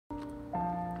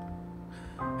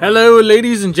Hello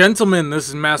ladies and gentlemen, this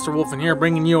is MasterWolfin here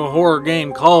bringing you a horror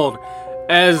game called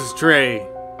Astray.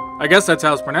 I guess that's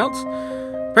how it's pronounced.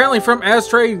 Apparently from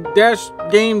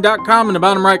Astray-game.com in the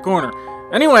bottom right corner.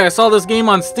 Anyway, I saw this game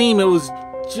on Steam. It was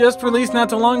just released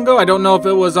not too long ago. I don't know if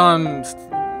it was on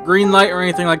Greenlight or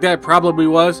anything like that. It probably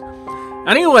was.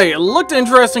 Anyway, it looked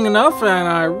interesting enough and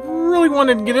I really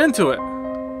wanted to get into it.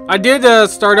 I did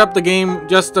start up the game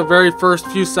just the very first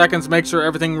few seconds, make sure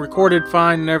everything recorded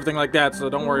fine and everything like that, so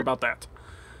don't worry about that.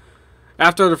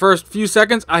 After the first few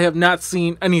seconds, I have not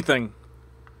seen anything.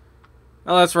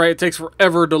 Oh, that's right, it takes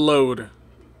forever to load.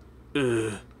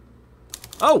 Ugh.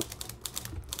 Oh!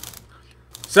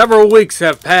 Several weeks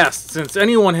have passed since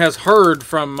anyone has heard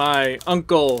from my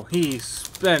uncle. He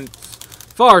spent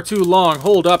far too long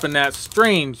holed up in that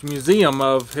strange museum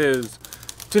of his.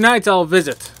 Tonight I'll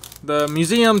visit the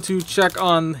museum to check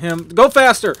on him. Go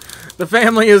faster! The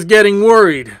family is getting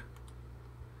worried.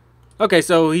 Okay,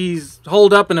 so he's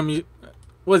holed up in a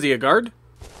was he a guard?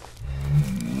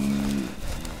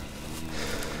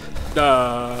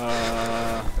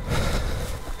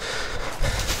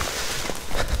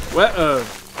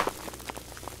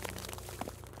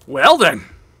 Well then.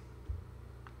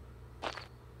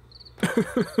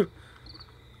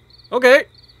 Okay.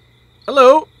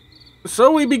 Hello.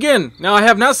 So we begin. Now I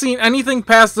have not seen anything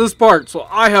past this part, so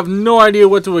I have no idea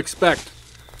what to expect.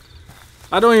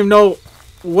 I don't even know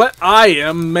what I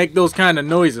am make those kind of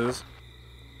noises.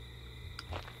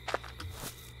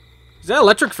 Is that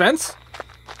electric fence?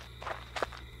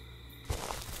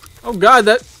 Oh god,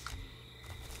 that...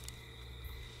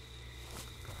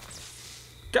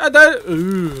 God, that...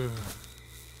 Ooh.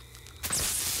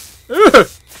 Ugh.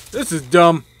 This is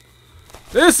dumb.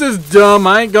 This is dumb.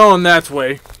 I ain't going that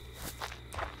way.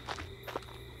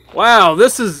 Wow,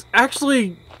 this is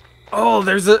actually... Oh,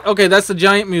 there's a... Okay, that's the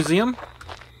giant museum.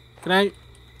 Can I...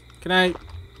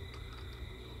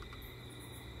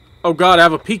 Oh god, I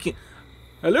have a peeking...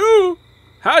 Hello?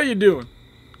 How you doing?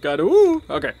 Got a woo.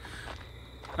 Okay.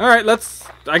 Alright, let's...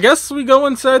 I guess we go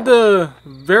inside the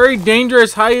very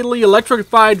dangerous, highly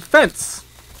electrified fence.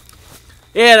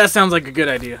 Yeah, that sounds like a good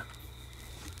idea.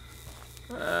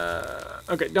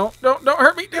 Okay, don't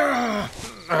hurt me.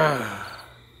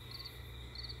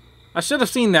 I should have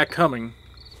seen that coming.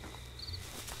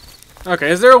 Okay,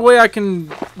 is there a way I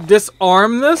can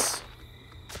disarm this?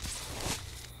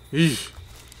 Eesh.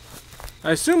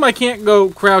 I assume I can't go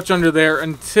crouch under there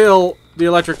until the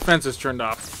electric fence is turned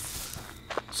off.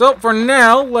 So for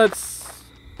now, let's...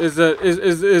 Is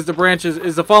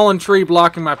the fallen tree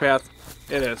blocking my path?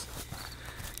 It is.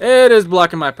 It is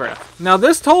blocking my path. Now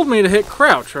this told me to hit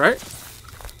crouch, right?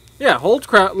 Yeah,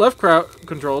 hold left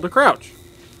control to crouch.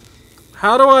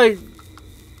 How do I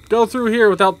go through here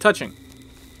without touching?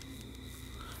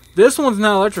 This one's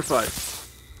not electrified.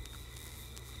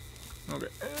 Okay.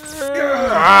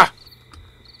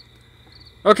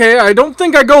 Okay, I don't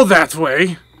think I go that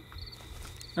way.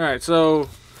 Alright, so...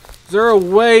 Is there a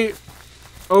way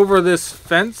over this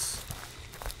fence?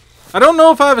 I don't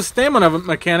know if I have a stamina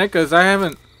mechanic, because I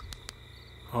haven't...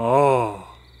 Oh,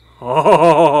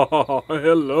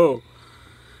 hello.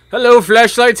 Hello,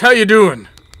 flashlights, how you doing?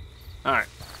 Alright.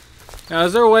 Now,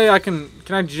 is there a way I can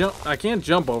I jump? I can't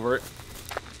jump over it.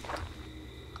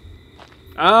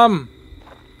 I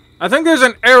think there's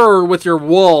an error with your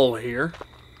wall here.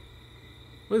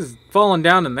 What is falling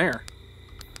down in there?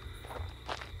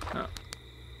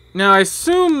 Now, I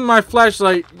assume my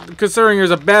flashlight, considering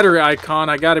there's a battery icon,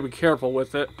 I gotta be careful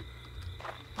with it.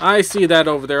 I see that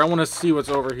over there. I want to see what's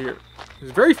over here.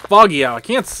 It's very foggy out. I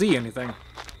can't see anything.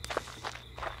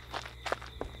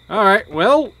 Alright,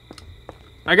 well,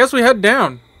 I guess we head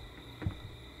down.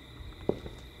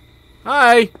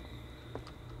 Hi.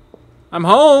 I'm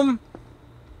home.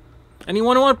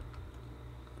 Anyone want...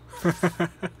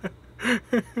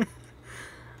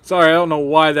 Sorry, I don't know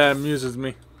why that amuses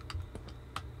me.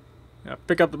 Yeah,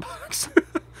 pick up the box.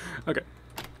 Okay.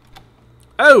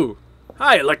 Oh!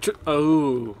 Hi, electric...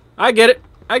 Oh. I get it.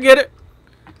 I get it.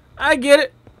 I get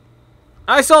it.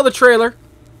 I saw the trailer.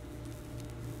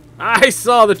 I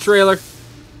saw the trailer.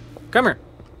 Come here.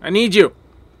 I need you.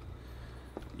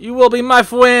 You will be my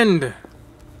friend.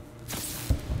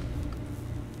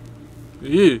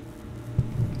 Ew.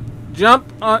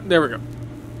 Jump on... There we go.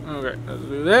 Okay, let's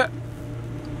do that.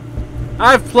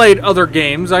 I've played other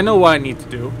games. I know what I need to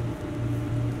do.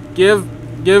 Give.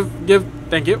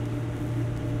 Thank you.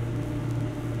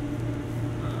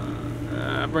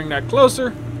 Bring that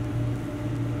closer.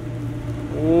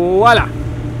 Voila.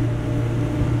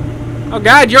 Oh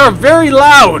God, you're very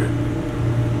loud.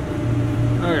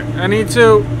 Okay, I need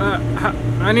to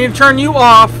turn you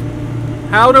off.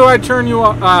 How do I turn you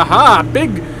off? Aha!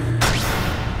 Big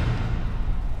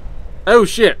Oh,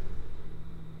 shit.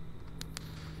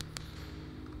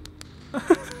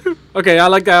 Okay, I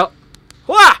like that.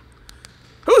 Wah!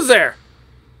 Who's there?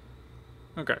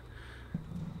 Okay.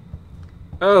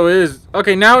 Oh, it is.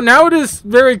 Okay, now it is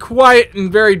very quiet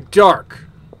and very dark.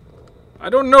 I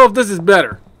don't know if this is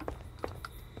better.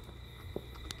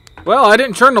 Well, I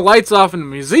didn't turn the lights off in the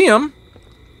museum.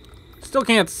 Still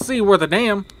can't see worth a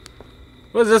damn.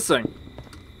 What is this thing?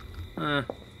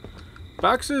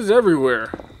 Boxes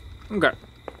everywhere. Okay.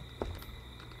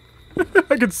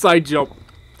 I can side jump.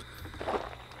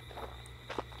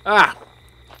 Ah.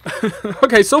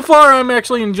 Okay, so far I'm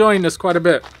actually enjoying this quite a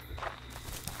bit.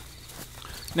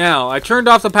 Now, I turned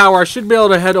off the power. I should be able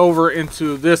to head over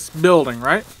into this building,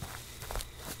 right?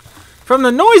 From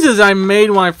the noises I made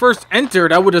when I first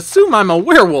entered, I would assume I'm a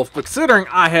werewolf, but considering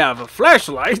I have a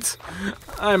flashlight,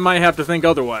 I might have to think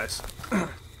otherwise.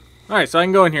 Alright, so I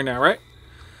can go in here now, right?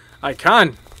 I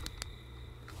can.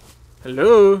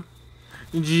 Hello?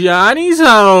 Johnny's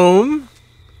home.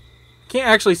 Can't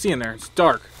actually see in there. It's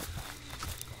dark.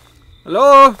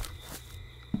 Hello?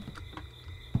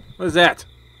 What is that?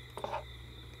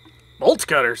 Bolt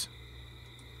cutters?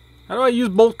 How do I use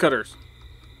bolt cutters?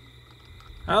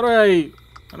 How do I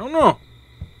don't know.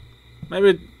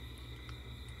 Maybe...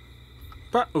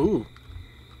 Ooh.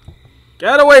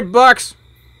 Get away, Bucks!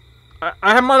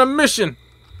 I'm on a mission.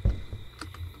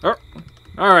 Oh.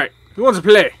 Alright. Who wants to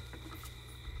play?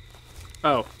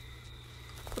 Oh.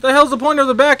 What the hell's the point of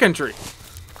the back entry?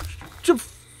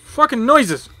 Fucking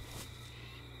noises.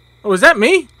 Oh, is that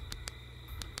me?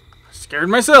 I scared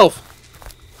myself.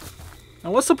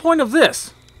 Now, what's the point of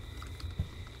this?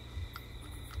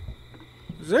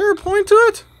 Is there a point to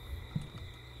it?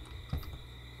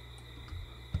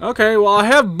 Okay, well, I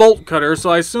have bolt cutter, so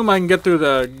I assume I can get through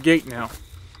the gate now.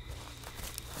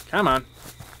 Come on.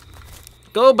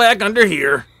 Go back under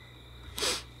here.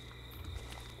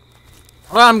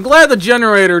 Well, I'm glad the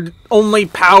generator only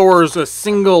powers a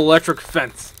single electric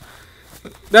fence.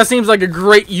 That seems like a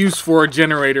great use for a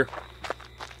generator.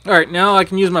 Alright, now I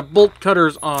can use my bolt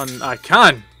cutters on... I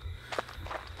can.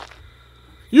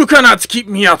 You cannot keep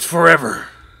me out forever.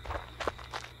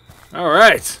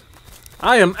 Alright.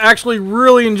 I am actually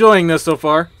really enjoying this so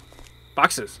far.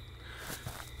 Boxes.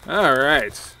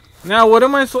 Alright. Now, what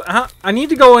am I... I need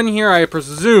to go in here, I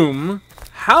presume.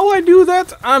 How I do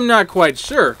that, I'm not quite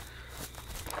sure.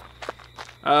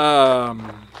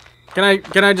 Can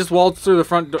I just waltz through the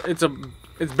front door?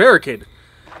 It's barricaded.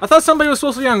 I thought somebody was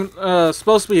supposed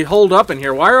to be holed up in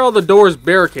here. Why are all the doors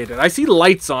barricaded? I see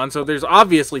lights on, so there's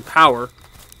obviously power.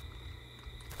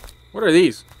 What are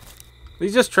these? Are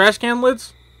these just trash can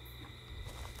lids?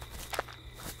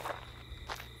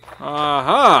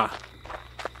 Aha!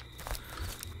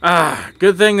 Ah,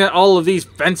 good thing that all of these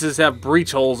fences have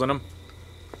breach holes in them.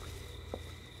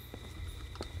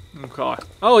 Okay.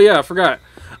 Oh yeah, I forgot.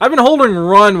 I've been holding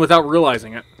run without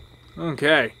realizing it.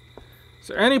 Okay. Is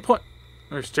there any point...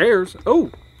 There's chairs. Oh.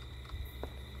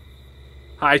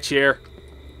 Hi, chair.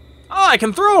 Oh, I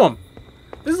can throw them.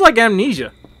 This is like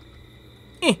Amnesia.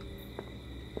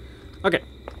 Okay.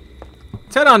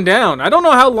 Let's head on down. I don't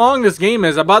know how long this game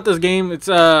is. I bought this game. It's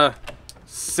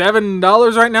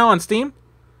 $7 right now on Steam.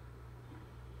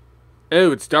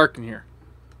 Oh, it's dark in here.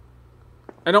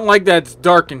 I don't like that it's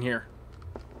dark in here.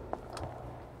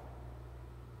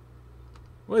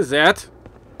 What is that?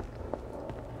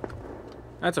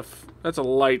 That's a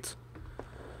light.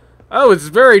 Oh, it's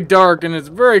very dark and it's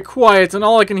very quiet and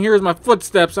all I can hear is my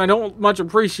footsteps. I don't much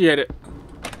appreciate it.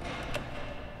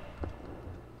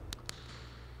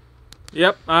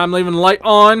 Yep, I'm leaving the light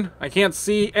on. I can't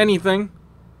see anything.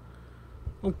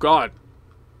 Oh god.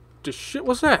 The shit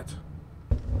was that?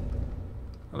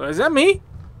 Is that me?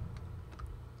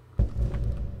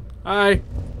 Hi.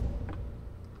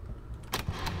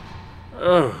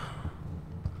 Ugh.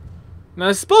 Now,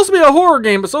 it's supposed to be a horror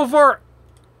game, but so far,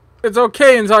 it's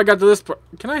okay until I got to this part.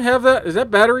 Can I have that? Is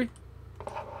that battery?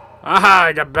 Aha,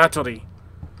 I got battery.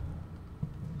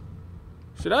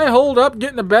 Should I hold up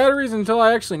getting the batteries until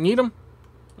I actually need them?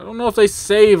 I don't know if they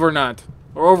save or not.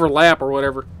 Or overlap or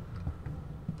whatever.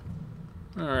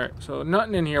 Alright, so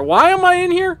nothing in here. Why am I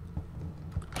in here?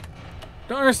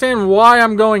 Don't understand why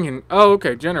I'm going in. Oh,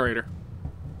 okay, generator.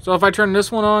 So if I turn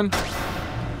this one on...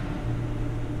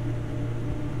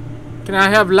 Can I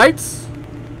have lights?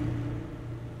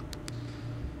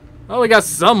 Oh, we got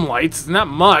some lights. Not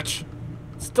much.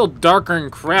 It's still darker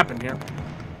and crap in here.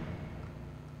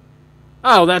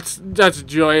 Oh, that's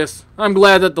joyous. I'm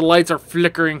glad that the lights are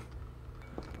flickering.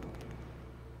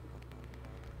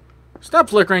 Stop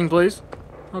flickering, please.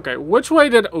 Okay, which way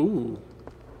did... Ooh.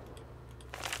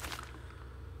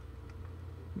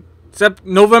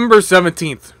 November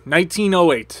 17th,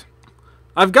 1908.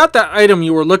 I've got that item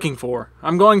you were looking for.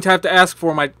 I'm going to have to ask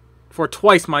for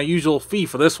twice my usual fee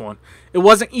for this one. It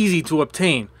wasn't easy to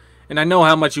obtain, and I know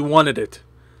how much you wanted it.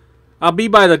 I'll be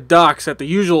by the docks at the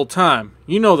usual time.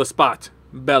 You know the spot.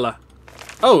 Bella.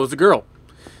 Oh, it was a girl.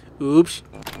 Oops.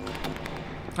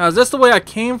 Now, is this the way I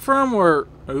came from, or...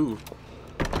 Ooh.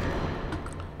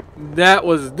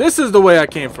 This is the way I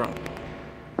came from.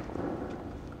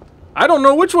 I don't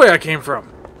know which way I came from.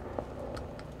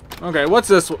 Okay, what's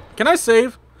this? Can I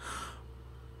save?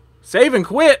 Save and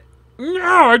quit?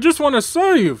 No, I just want to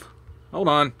save. Hold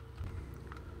on.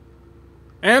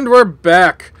 And we're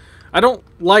back. I don't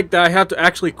like that I have to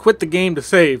actually quit the game to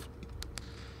save.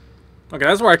 Okay,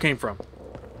 that's where I came from.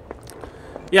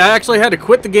 Yeah, I actually had to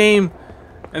quit the game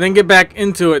and then get back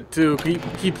into it to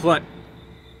keep playing.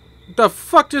 What the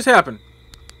fuck just happened?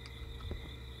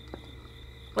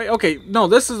 Wait, okay, no,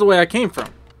 this is the way I came from.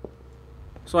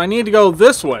 So I need to go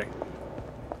this way.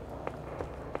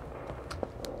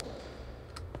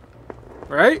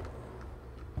 Right?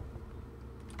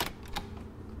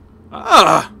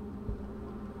 Ah!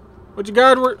 Which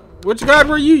god were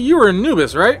you? You were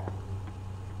Anubis, right?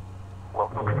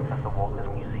 Welcome to Professor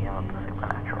Wolfin's Museum of the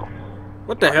Supernatural.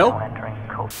 What the hell?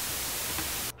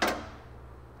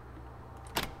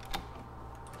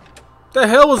 The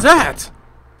hell was that?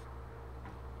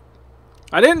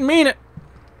 I didn't mean it.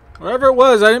 Whatever it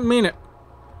was, I didn't mean it.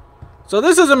 So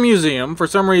this is a museum. For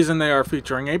some reason they are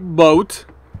featuring a boat.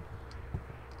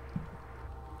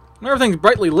 Everything's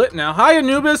brightly lit now. Hi,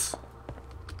 Anubis.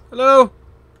 Hello.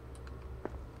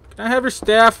 Can I have your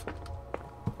staff?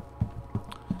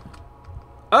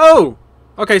 Oh!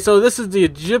 Okay, so this is the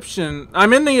Egyptian...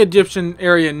 I'm in the Egyptian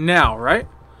area now, right?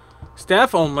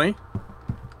 Staff only.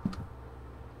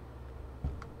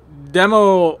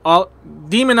 Demonology.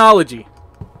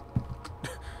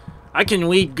 I can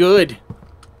read good.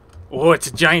 Oh, it's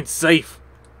a giant safe.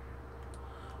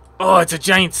 Oh, it's a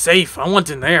giant safe. I want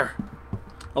in there.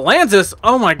 Atlantis?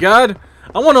 Oh my god.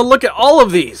 I want to look at all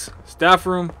of these. Staff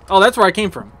room. Oh, that's where I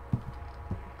came from.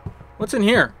 What's in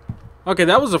here? Okay,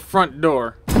 that was the front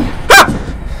door. Ah!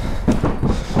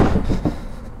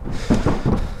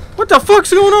 What the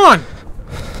fuck's going on?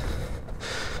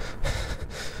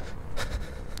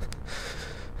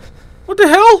 What the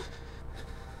hell?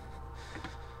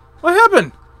 What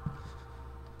happened?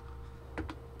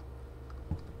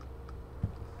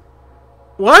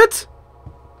 What?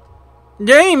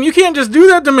 Game, you can't just do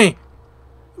that to me.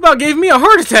 You about gave me a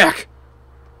heart attack.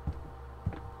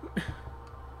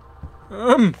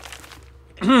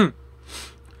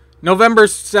 November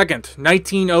 2nd,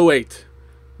 1908.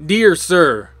 Dear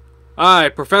Sir, I,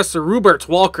 Professor Rupert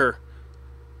Walker,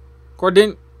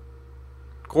 cordially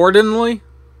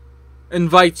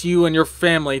invite you and your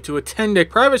family to attend a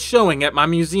private showing at my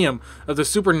Museum of the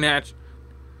Supernatural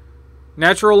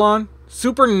on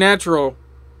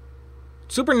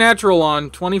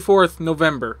 24th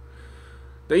November.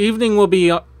 The evening will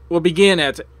begin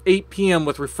at 8 p.m.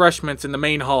 with refreshments in the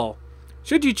main hall.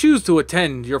 Should you choose to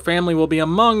attend, your family will be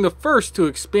among the first to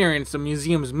experience the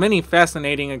museum's many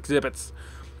fascinating exhibits.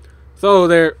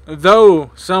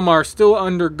 Though some are still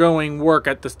undergoing work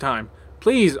at this time,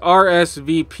 please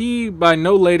RSVP by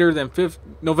no later than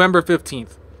November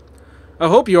 15th. I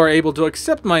hope you are able to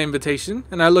accept my invitation,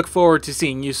 and I look forward to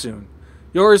seeing you soon.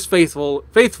 Yours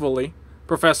faithfully,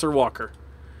 Professor Walker.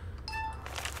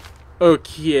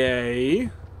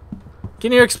 Okay.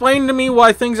 Can you explain to me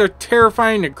why things are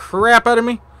terrifying the crap out of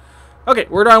me? Okay,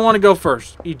 where do I want to go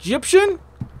first? Egyptian?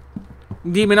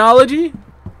 Demonology?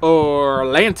 Or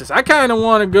Atlantis? I kind of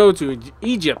want to go to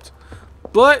Egypt.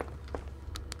 But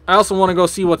I also want to go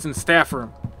see what's in staff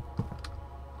room.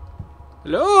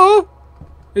 Hello?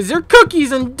 Is there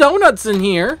cookies and donuts in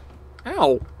here?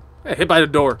 Ow. I got hit by the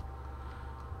door.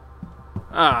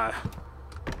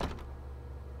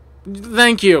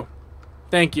 Thank you.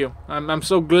 Thank you. I'm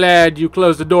so glad you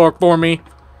closed the door for me.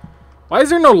 Why is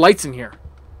there no lights in here?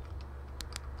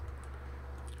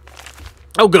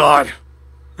 Oh, God.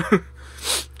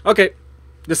 Okay.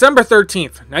 December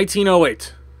 13th,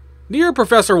 1908. Dear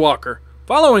Professor Walker,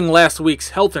 following last week's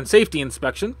health and safety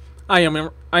inspection, I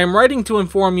am writing to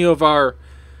inform you of our...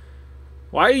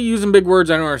 Why are you using big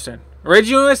words I don't understand?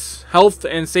 Rigorous health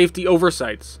and safety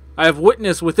oversights I have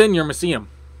witnessed within your museum.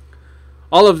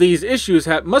 All of these issues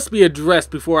must be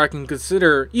addressed before I can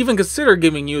even consider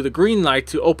giving you the green light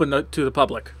to open to the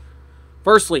public.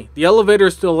 Firstly, the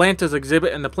elevators to Atlantis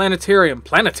exhibit and the planetarium.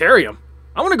 Planetarium?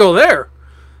 I want to go there!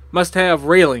 Must have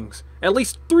railings, at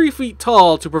least 3 feet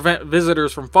tall, to prevent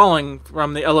visitors from falling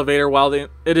from the elevator while it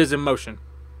is in motion.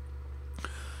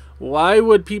 Why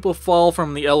would people fall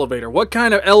from the elevator? What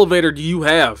kind of elevator do you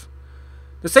have?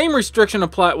 The same restriction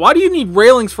apply. Why do you need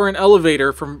railings for an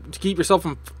elevator to keep yourself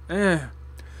from... The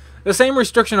same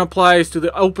restriction applies to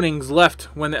the openings left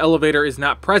when the elevator is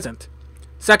not present.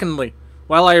 Secondly,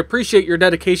 while I appreciate your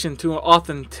dedication to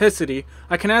authenticity,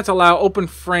 I cannot allow open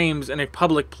frames in a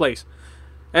public place.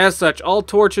 As such, all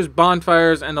torches,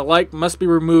 bonfires, and the like must be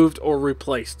removed or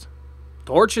replaced.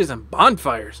 Torches and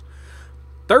bonfires?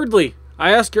 Thirdly,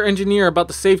 I asked your engineer about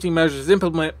the safety measures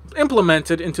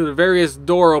implemented into the various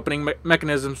door opening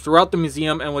mechanisms throughout the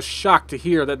museum and was shocked to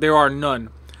hear that there are none.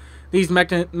 These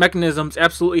mechanisms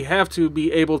absolutely have to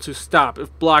be able to stop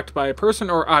if blocked by a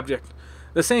person or object.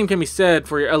 The same can be said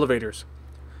for your elevators.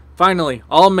 Finally,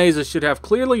 all mazes should have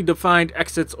clearly defined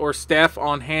exits or staff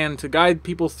on hand to guide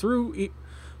people through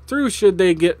should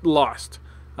they get lost.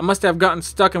 I must have gotten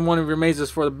stuck in one of your mazes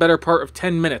for the better part of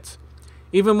 10 minutes.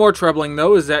 Even more troubling,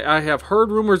 though, is that I have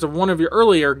heard rumors of one of your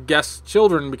earlier guests'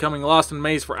 children becoming lost in the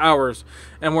maze for hours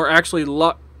and were actually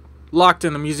locked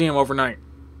in the museum overnight.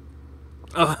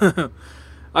 I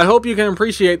hope you can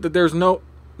appreciate that there's no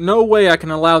way I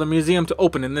can allow the museum to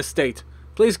open in this state.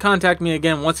 Please contact me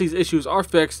again once these issues are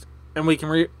fixed and we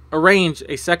can arrange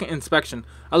a second inspection.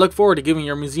 I look forward to giving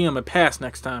your museum a pass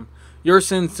next time. Yours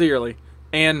sincerely,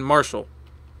 Ann Marshall.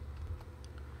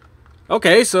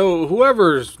 Okay, so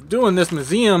whoever's doing this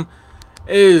museum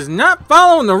is not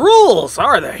following the rules,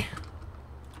 are they?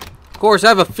 Of course, I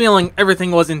have a feeling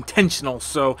everything was intentional,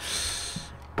 so...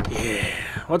 yeah.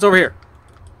 What's over here?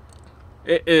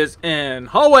 It is an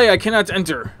hallway I cannot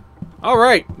enter.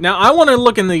 Alright, now I want to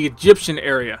look in the Egyptian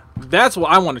area. That's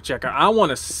what I want to check out. I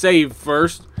want to save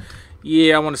first.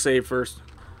 Yeah, I want to save first.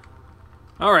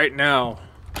 Alright, now...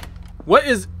 what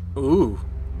is... ooh.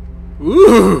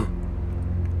 Ooh!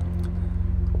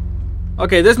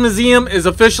 Okay, this museum is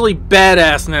officially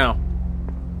badass now.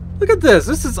 Look at this.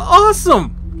 This is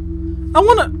awesome.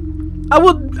 I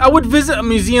would visit a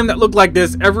museum that looked like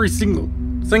this every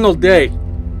single day.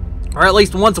 Or at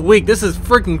least once a week. This is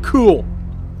freaking cool.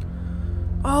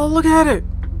 Oh, look at it.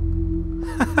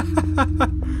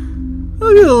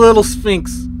 Look at the little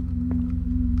Sphinx.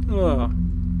 Oh.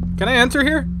 Can I enter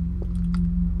here?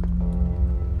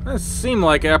 Doesn't seem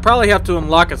like it. I probably have to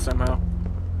unlock it somehow.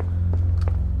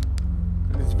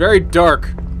 It's very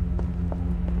dark.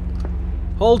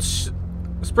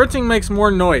 Sprinting makes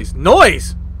more noise.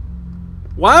 Noise?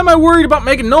 Why am I worried about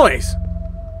making noise?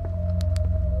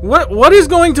 What is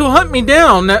going to hunt me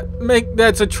down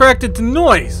that's attracted to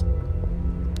noise?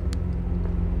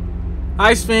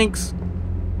 Hi, Sphinx.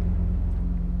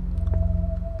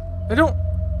 I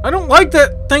don't like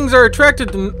that things are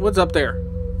attracted to... what's up there?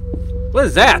 What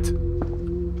is that?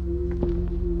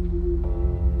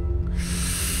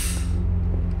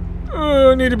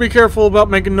 I need to be careful about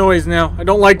making noise now. I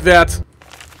don't like that.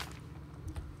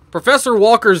 Professor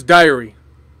Walker's diary.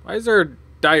 Why is there a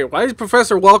diary? Why is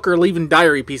Professor Walker leaving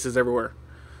diary pieces everywhere?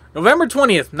 November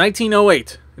 20th,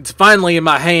 1908. It's finally in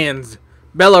my hands.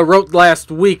 Bella wrote last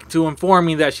week to inform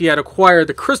me that she had acquired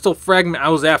the crystal fragment I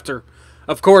was after.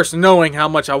 Of course, knowing how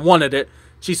much I wanted it,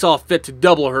 she saw fit to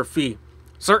double her fee.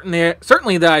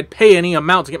 Certainly that I'd pay any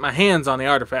amount to get my hands on the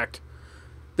artifact.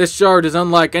 This shard is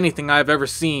unlike anything I have ever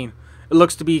seen. It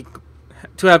looks to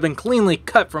have been cleanly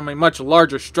cut from a much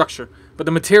larger structure, but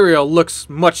the material looks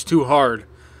much too hard.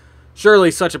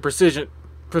 Surely such a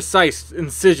precise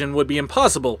incision would be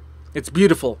impossible. It's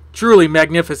beautiful, truly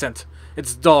magnificent.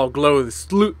 Its dull glow is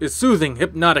soothing,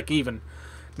 hypnotic even.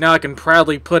 Now I can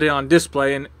proudly put it on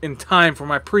display in time for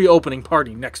my pre-opening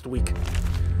party next week.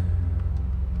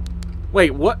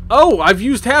 Wait, what? Oh, I've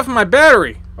used half of my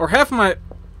battery. Or half of my...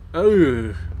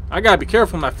 ugh. I gotta be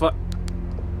careful with my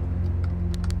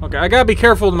okay, I gotta be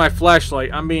careful with my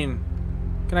flashlight. I mean...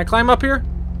 can I climb up here?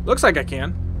 Looks like I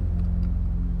can.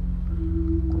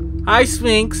 Hi,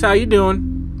 Sphinx. How you doing?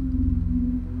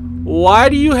 Why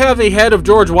do you have the head of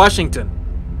George Washington?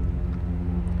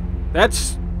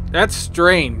 That's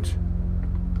strange.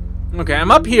 Okay,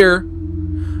 I'm up here.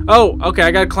 Oh, okay,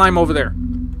 I gotta climb over there.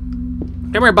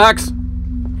 Come here, box.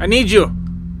 I need you.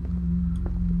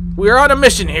 We're on a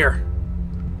mission here.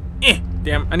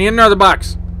 Damn, I need another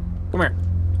box. Come here.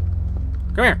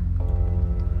 Come here.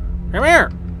 Come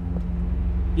here.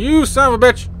 You son of a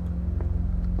bitch.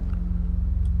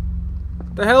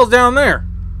 What the hell's down there?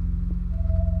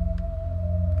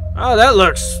 Oh, that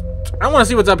looks... I want to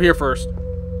see what's up here first.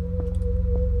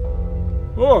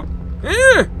 Oh.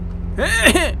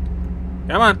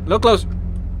 Come on, look close.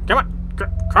 Come on,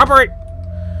 cooperate.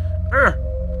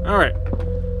 Alright.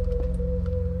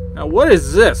 Now, what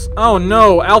is this? Oh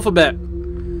no, alphabet.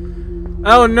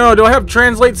 Oh no, do I have to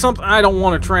translate something? I don't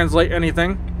want to translate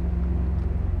anything.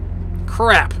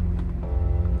 Crap.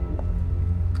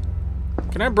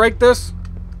 Can I break this?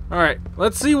 Alright,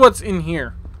 let's see what's in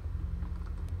here.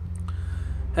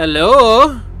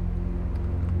 Hello?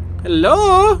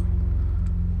 Hello?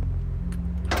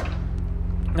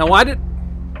 Now why did...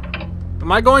 Am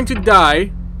I going to die?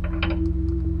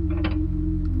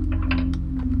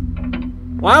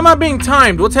 Why am I being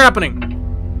timed? What's happening?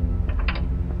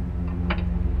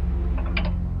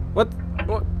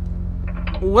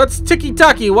 What's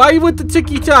ticky-tacky? Why are you with the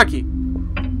ticky-tacky?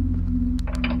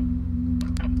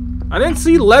 I didn't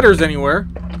see letters anywhere.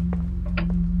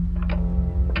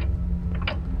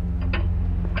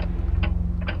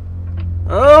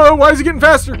 Oh, why is it getting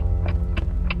faster?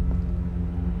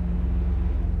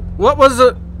 What was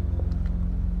it?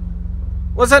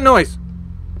 What's that noise?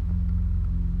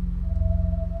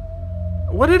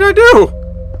 What did I do?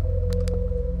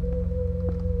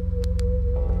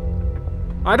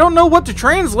 I don't know what to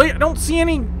translate. I don't see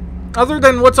any other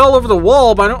than what's all over the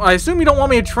wall, but I assume you don't want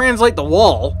me to translate the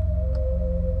wall.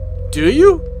 Do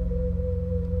you?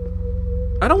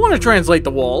 I don't want to translate the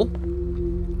wall.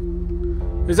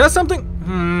 Is that something?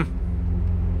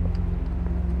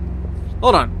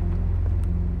 Hold on.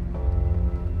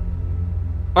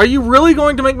 Are you really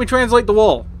going to make me translate the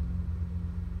wall?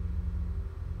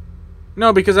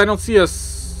 No, because I don't see a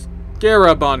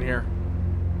scarab on here.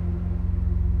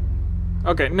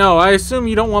 Okay, no, I assume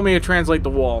you don't want me to translate the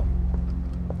wall.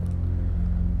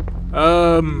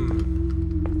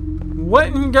 What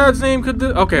in God's name could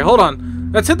this... Okay, hold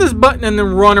on. Let's hit this button and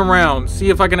then run around.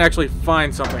 See if I can actually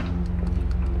find something.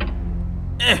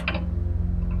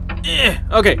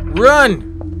 Okay,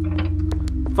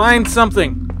 run! Find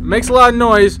something. It makes a lot of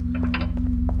noise.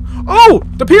 Oh!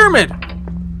 The pyramid!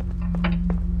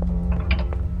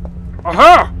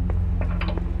 Aha!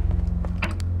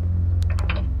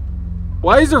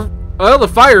 Why is there... Well, the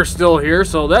fire's still here,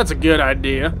 so that's a good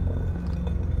idea.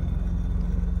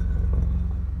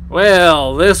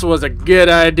 Well, this was a good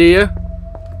idea.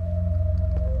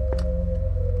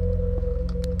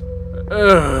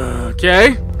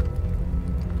 Okay.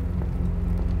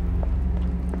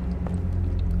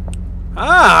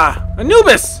 Ah!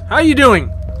 Anubis! How you doing?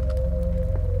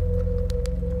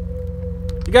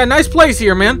 You got a nice place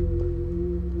here,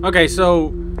 man. Okay,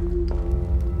 so...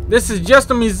 This is just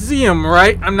a museum,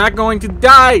 right? I'm not going to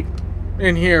die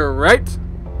in here, right?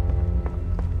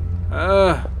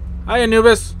 Hi,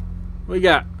 Anubis. What you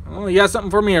got? Oh, you got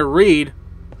something for me to read.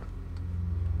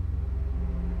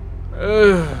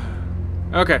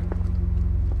 Okay.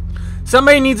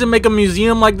 Somebody needs to make a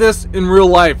museum like this in real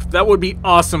life. That would be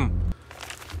awesome.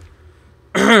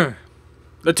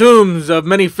 The tombs of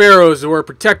many pharaohs were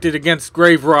protected against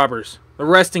grave robbers. The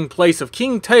resting place of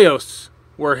King Teos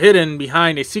were hidden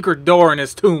behind a secret door in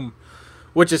his tomb,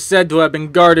 which is said to have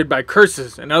been guarded by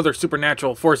curses and other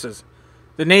supernatural forces.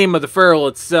 The name of the pharaoh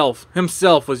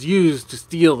himself was used to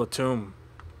steal the tomb.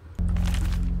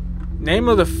 Name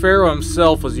of the pharaoh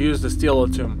himself was used to steal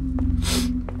the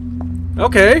tomb.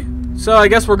 Okay, so I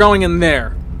guess we're going in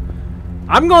there.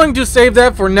 I'm going to save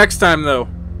that for next time, though.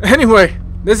 Anyway,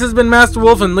 this has been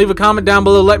MasterWolfin. Leave a comment down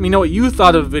below. Let me know what you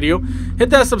thought of the video. Hit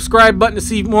that subscribe button to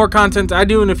see more content I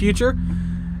do in the future.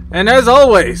 And as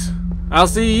always, I'll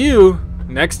see you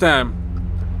next time.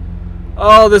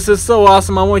 Oh, this is so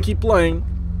awesome. I want to keep playing.